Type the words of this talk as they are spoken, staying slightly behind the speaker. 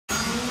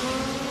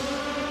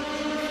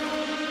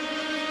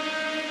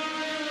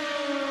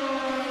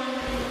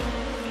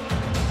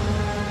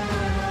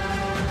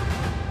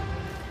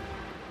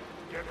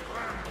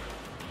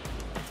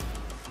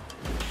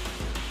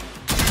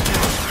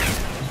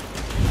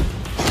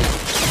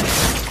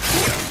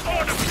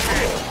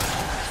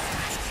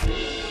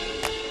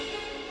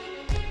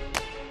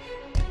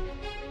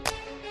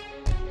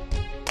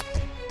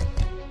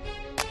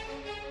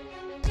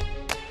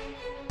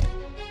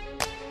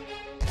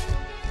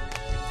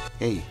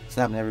Hey, what's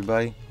happening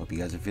everybody? Hope you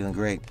guys are feeling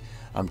great.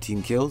 I'm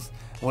Team Kills,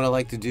 and what I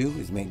like to do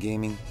is make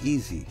gaming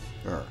easier.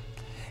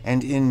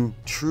 And in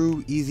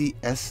true easy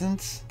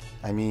essence,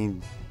 I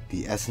mean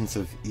the essence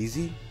of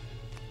easy?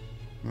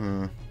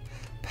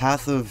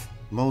 Path of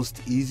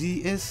most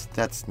easiest?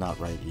 That's not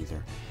right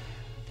either.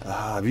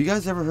 Have you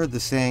guys ever heard the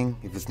saying,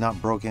 if it's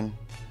not broken,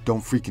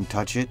 don't freaking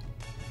touch it?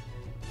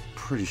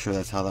 Pretty sure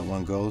that's how that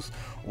one goes.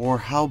 Or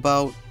how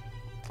about,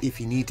 if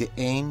you need to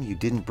aim, you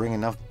didn't bring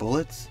enough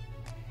bullets?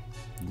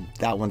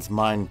 That one's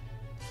mine.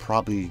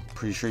 Probably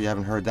pretty sure you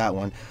haven't heard that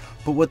one.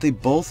 But what they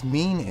both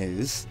mean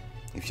is,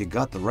 if you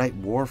got the right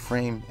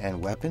Warframe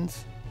and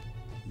weapons,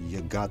 you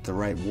got the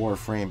right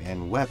Warframe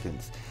and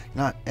weapons.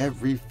 Not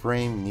every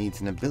frame needs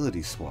an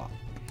ability swap.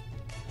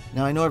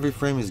 Now I know every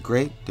frame is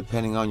great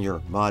depending on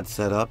your mod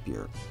setup,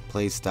 your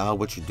play style,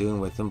 what you're doing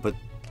with them, but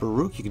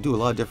Baruuk, you can do a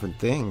lot of different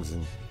things,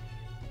 and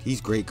he's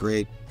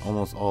great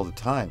almost all the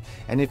time.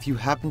 And if you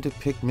happen to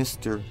pick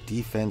Mr.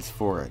 Defense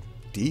for a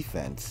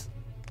defense,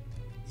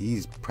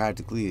 he's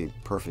practically a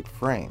perfect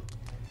frame.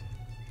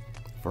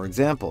 For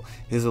example,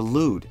 his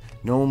elude,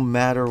 no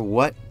matter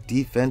what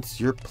defense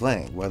you're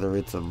playing, whether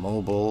it's a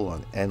mobile,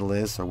 an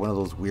endless, or one of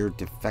those weird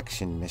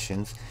defection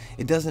missions,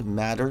 it doesn't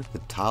matter the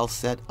tile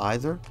set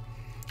either.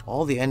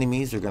 All the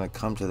enemies are going to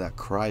come to that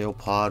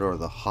cryopod or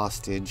the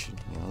hostage,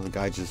 the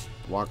guy just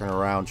walking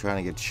around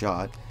trying to get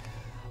shot.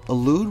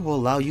 Elude will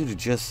allow you to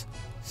just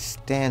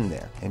stand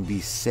there and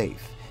be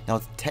safe. Now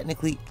it's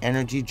technically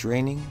energy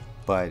draining,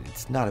 but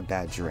it's not a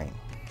bad drain.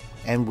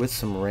 And with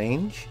some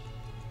range,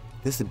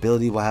 this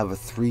ability will have a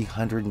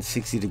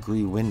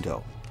 360-degree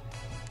window.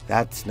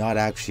 That's not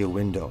actually a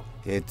window,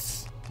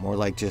 it's more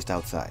like just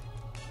outside.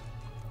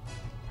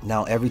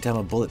 Now every time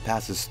a bullet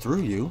passes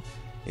through you,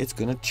 it's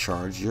going to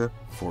charge your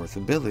fourth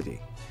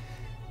ability.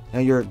 Now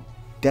your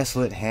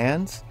desolate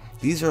hands,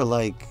 these are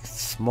like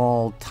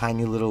small,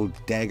 tiny little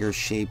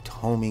dagger-shaped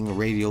homing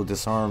radial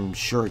disarm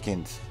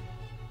shurikens.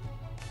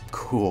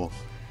 Cool,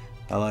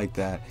 I like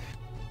that.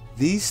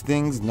 These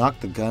things knock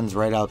the guns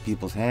right out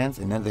people's hands,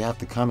 and then they have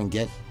to come and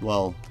get,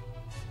 well,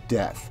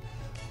 death.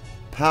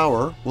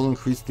 Power will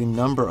increase the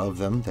number of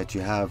them that you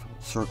have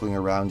circling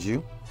around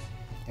you,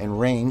 and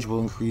range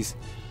will increase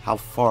how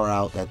far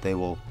out that they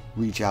will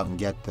reach out and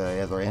get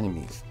the other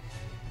enemies.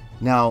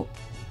 Now,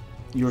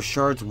 your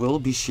shards will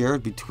be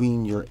shared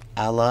between your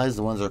allies,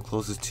 the ones that are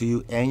closest to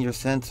you, and your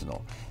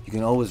sentinel. You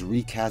can always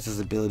recast this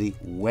ability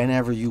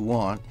whenever you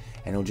want,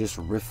 and it'll just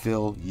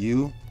refill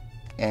you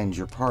and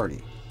your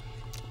party.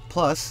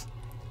 Plus,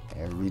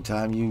 every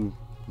time you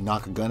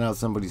knock a gun out of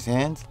somebody's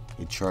hands,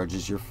 it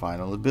charges your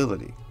final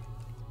ability.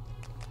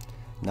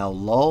 Now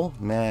Lull,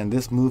 man,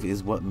 this move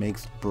is what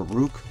makes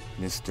Baruuk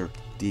Mr.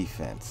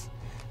 Defense.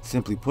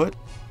 Simply put,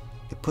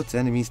 it puts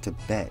enemies to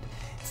bed.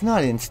 It's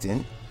not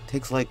instant, it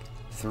takes like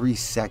 3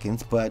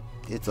 seconds, but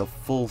it's a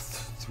full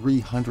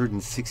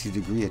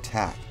 360-degree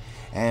attack.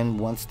 And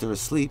once they're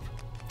asleep,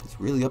 it's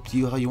really up to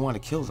you how you want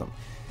to kill them.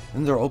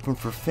 Then they're open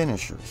for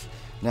finishers.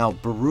 Now,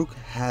 Baruuk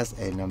has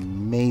an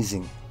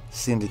amazing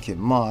syndicate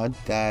mod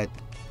that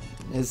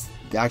is,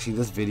 actually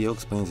this video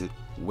explains it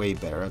way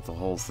better. That's the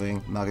whole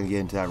thing. I'm not going to get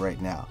into that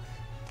right now.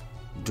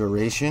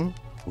 Duration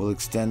will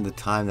extend the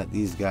time that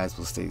these guys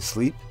will stay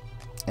asleep.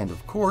 And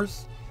of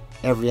course,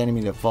 every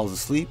enemy that falls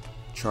asleep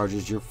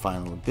charges your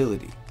final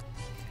ability.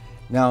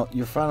 Now,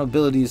 your final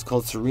ability is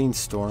called Serene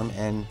Storm,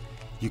 and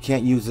you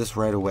can't use this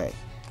right away.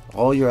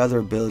 All your other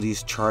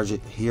abilities charge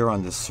it here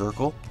on this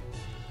circle.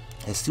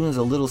 As soon as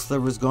a little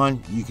sliver is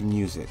gone, you can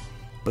use it.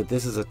 But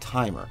this is a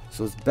timer,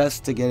 so it's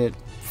best to get it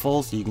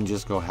full so you can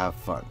just go have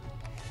fun.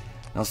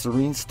 Now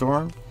Serene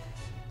Storm,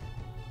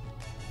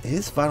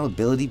 his final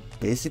ability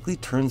basically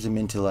turns him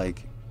into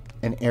like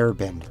an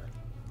airbender.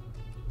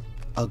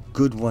 A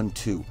good one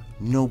too.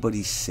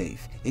 Nobody's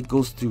safe. It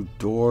goes through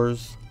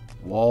doors,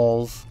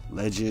 walls,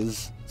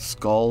 ledges,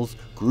 skulls,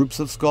 groups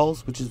of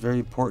skulls, which is very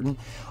important.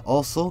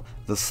 Also,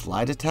 the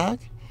slide attack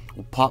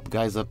will pop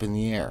guys up in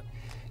the air.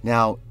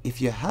 Now,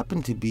 if you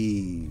happen to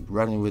be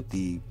running with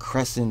the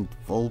Crescent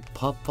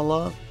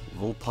Volpopula,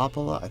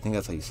 I think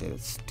that's how you say it,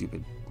 it's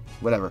stupid,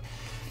 whatever.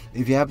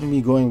 If you happen to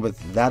be going with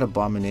that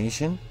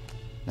abomination,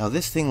 now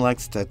this thing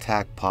likes to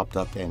attack popped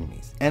up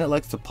enemies, and it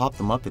likes to pop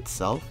them up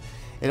itself.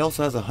 It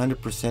also has a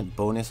 100%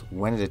 bonus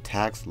when it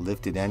attacks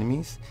lifted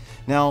enemies.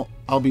 Now,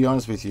 I'll be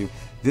honest with you,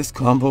 this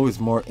combo is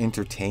more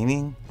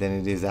entertaining than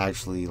it is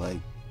actually like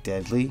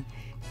deadly.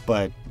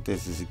 But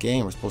this is a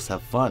game, we're supposed to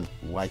have fun.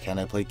 Why can't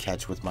I play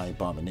catch with my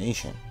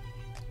abomination?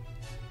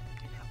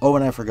 Oh,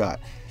 and I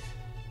forgot.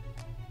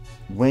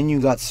 When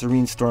you got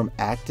Serene Storm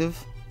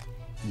active,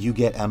 you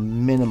get a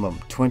minimum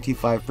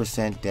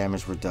 25%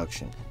 damage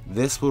reduction.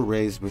 This will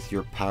raise with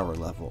your power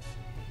level.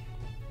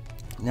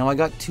 Now I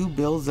got two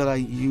builds that I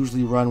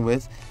usually run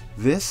with.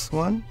 This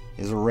one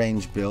is a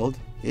range build.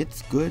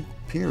 It's good,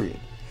 period.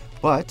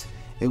 But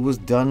it was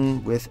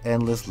done with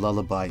Endless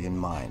Lullaby in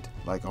mind.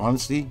 Like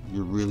honestly,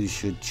 you really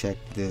should check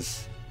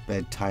this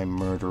Bedtime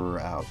Murderer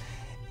out.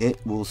 It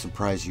will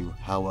surprise you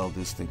how well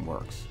this thing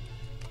works.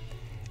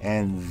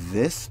 And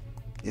this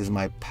is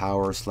my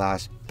power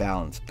slash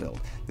balance build.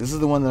 This is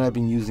the one that I've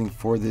been using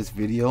for this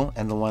video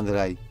and the one that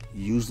I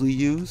usually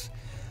use.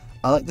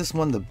 I like this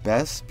one the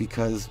best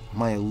because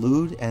my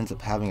elude ends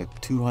up having a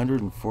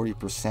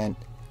 240%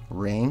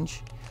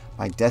 range.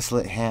 My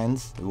desolate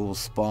hands, it will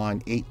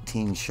spawn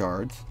 18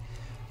 shards.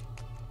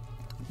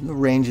 The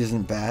range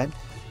isn't bad.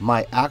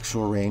 My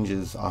actual range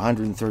is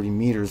 130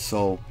 meters,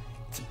 so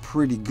it's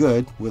pretty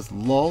good. With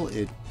lull,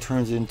 it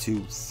turns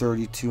into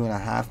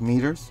 32.5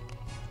 meters.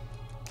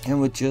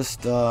 And with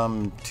just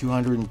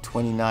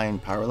 229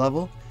 power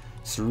level,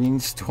 Serene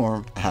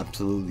Storm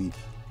absolutely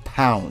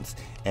pounds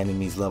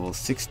enemies level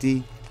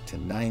 60 to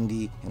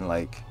 90 in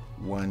like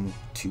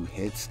 1-2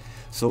 hits.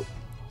 So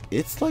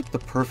it's like the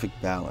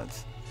perfect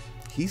balance.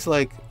 He's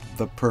like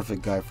the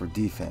perfect guy for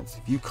defense.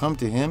 If you come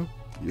to him,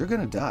 you're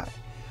gonna die.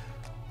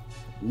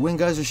 When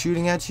guys are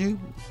shooting at you,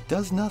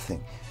 does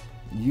nothing.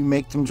 You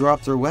make them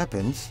drop their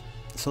weapons,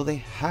 so they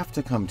have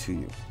to come to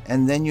you.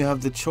 And then you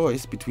have the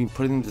choice between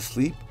putting them to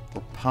sleep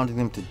or pounding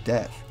them to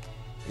death.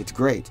 It's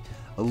great.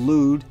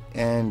 Elude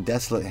and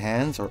Desolate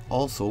Hands are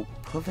also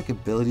perfect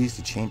abilities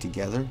to chain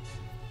together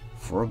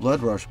for a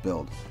Blood Rush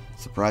build.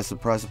 Surprise,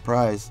 surprise,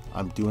 surprise,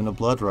 I'm doing a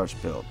Blood Rush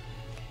build.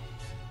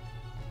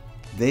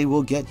 They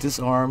will get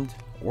disarmed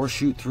or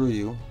shoot through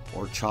you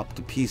or chop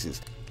to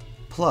pieces.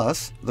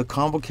 Plus, the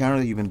combo counter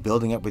that you've been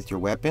building up with your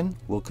weapon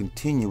will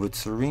continue with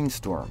Serene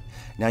Storm.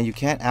 Now you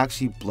can't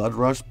actually Blood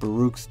Rush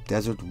Baruuk's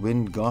Desert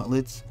Wind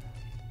Gauntlets,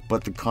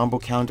 but the combo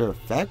counter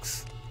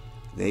effects,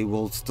 they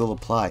will still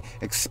apply,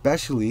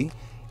 especially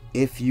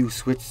if you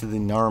switch to the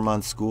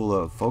Naruman School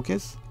of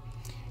Focus.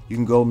 You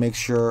can go make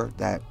sure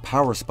that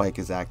Power Spike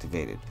is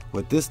activated.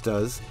 What this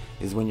does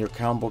is when your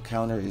combo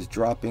counter is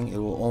dropping, it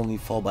will only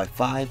fall by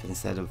 5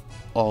 instead of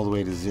all the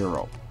way to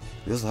 0.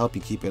 This will help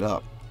you keep it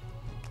up.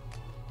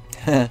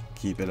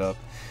 Keep it up.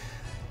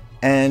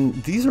 And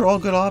these are all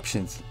good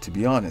options, to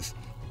be honest,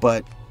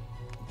 but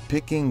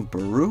picking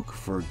Baruuk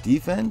for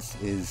defense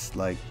is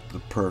like the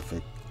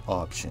perfect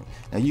option.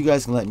 Now you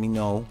guys can let me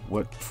know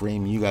what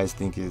frame you guys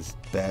think is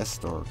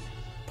best or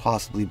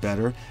possibly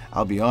better.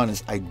 I'll be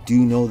honest, I do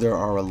know there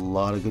are a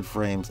lot of good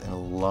frames and a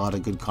lot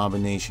of good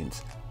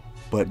combinations,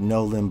 but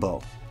no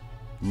Limbo.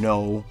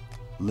 No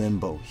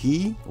Limbo.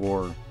 He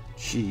or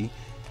she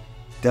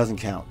doesn't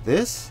count.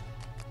 This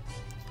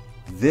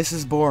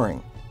is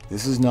boring.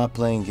 This is not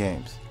playing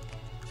games.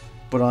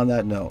 But on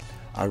that note,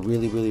 I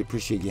really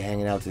appreciate you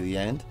hanging out to the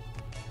end.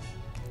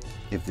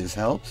 If this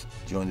helps,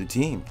 join the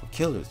team of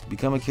killers.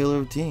 Become a killer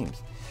of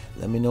teams.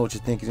 Let me know what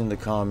you're thinking in the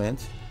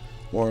comments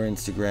or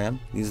Instagram.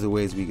 These are the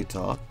ways we could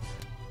talk.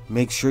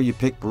 Make sure you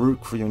pick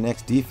Baruuk for your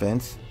next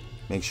defense.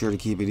 Make sure to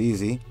keep it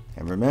easy.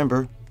 And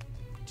remember,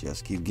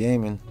 just keep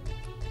gaming.